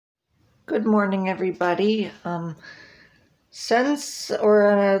Good morning, everybody. Since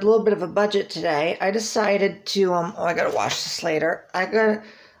we're on a little bit of a budget today, I decided to, I gotta wash this later.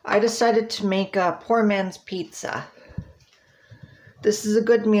 I decided to make a poor man's pizza. This is a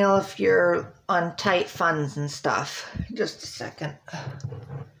good meal if you're on tight funds and stuff. Just a second.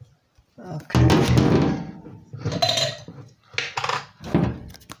 Okay.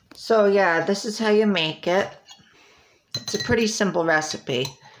 So yeah, this is how you make it. It's a pretty simple recipe.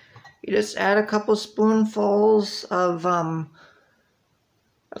 You just add a couple spoonfuls of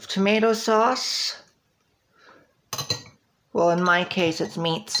tomato sauce. Well, in my case, it's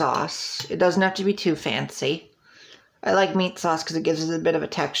meat sauce. It doesn't have to be too fancy. I like meat sauce because it gives it a bit of a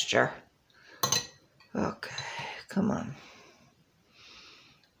texture. Okay, come on.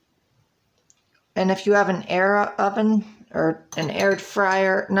 And if you have an air oven or an air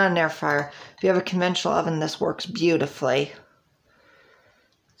fryer, not an air fryer, if you have a conventional oven, this works beautifully.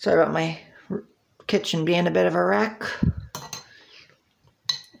 Sorry about my kitchen being a bit of a wreck.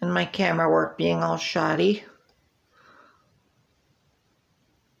 And my camera work being all shoddy.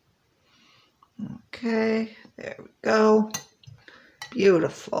 Okay, there we go.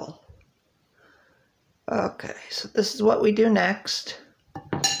 Beautiful. Okay, so this is what we do next.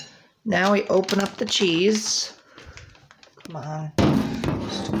 Now we open up the cheese. Come on,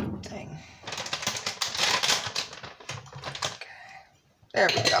 stupid thing. There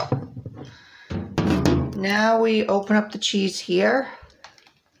we go. Now we open up the cheese here.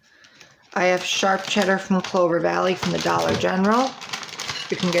 I have sharp cheddar from Clover Valley from the Dollar General.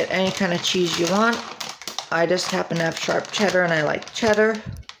 You can get any kind of cheese you want. I just happen to have sharp cheddar and I like cheddar.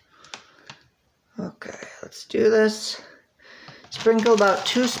 Okay, let's do this. Sprinkle about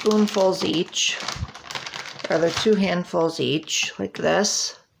 2 spoonfuls each. Rather 2 handfuls each, like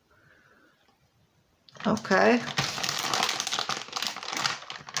this. Okay.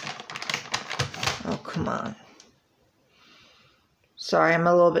 Oh, come on. Sorry, I'm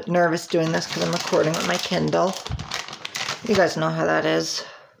a little bit nervous doing this because I'm recording with my Kindle. You guys know how that is.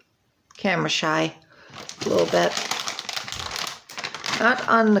 Camera shy. A little bit. Not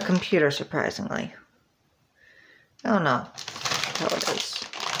on the computer, surprisingly. Oh, no. That's how it is.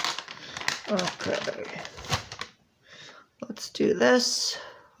 Okay. Let's do this.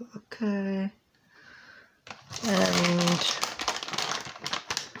 Okay. And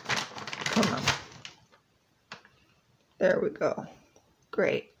come on. There we go.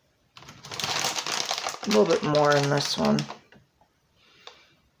 Great. A little bit more in this one.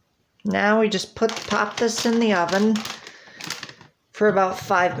 Now we just pop this in the oven for about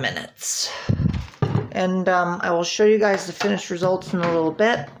 5 minutes. And I will show you guys the finished results in a little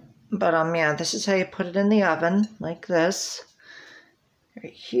bit. But yeah, this is how you put it in the oven, like this.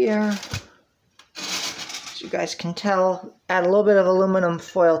 Right here. As you guys can tell, add a little bit of aluminum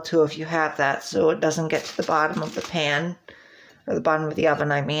foil too if you have that, so it doesn't get to the bottom of the pan, or the bottom of the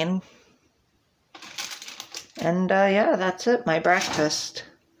oven, I mean. And yeah, that's it, my breakfast.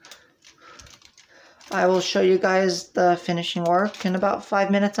 I will show you guys the finishing work in about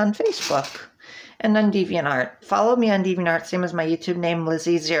 5 minutes on Facebook and on DeviantArt. Follow me on DeviantArt, same as my YouTube name,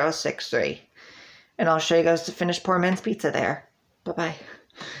 LizzieFigs063. And I'll show you guys the finished poor man's pizza there. Bye-bye.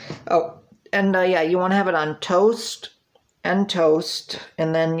 Oh, and yeah, you want to have it on toast, and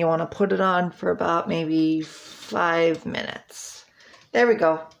then you want to put it on for about maybe 5 minutes. There we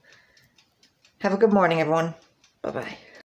go. Have a good morning, everyone. Bye-bye.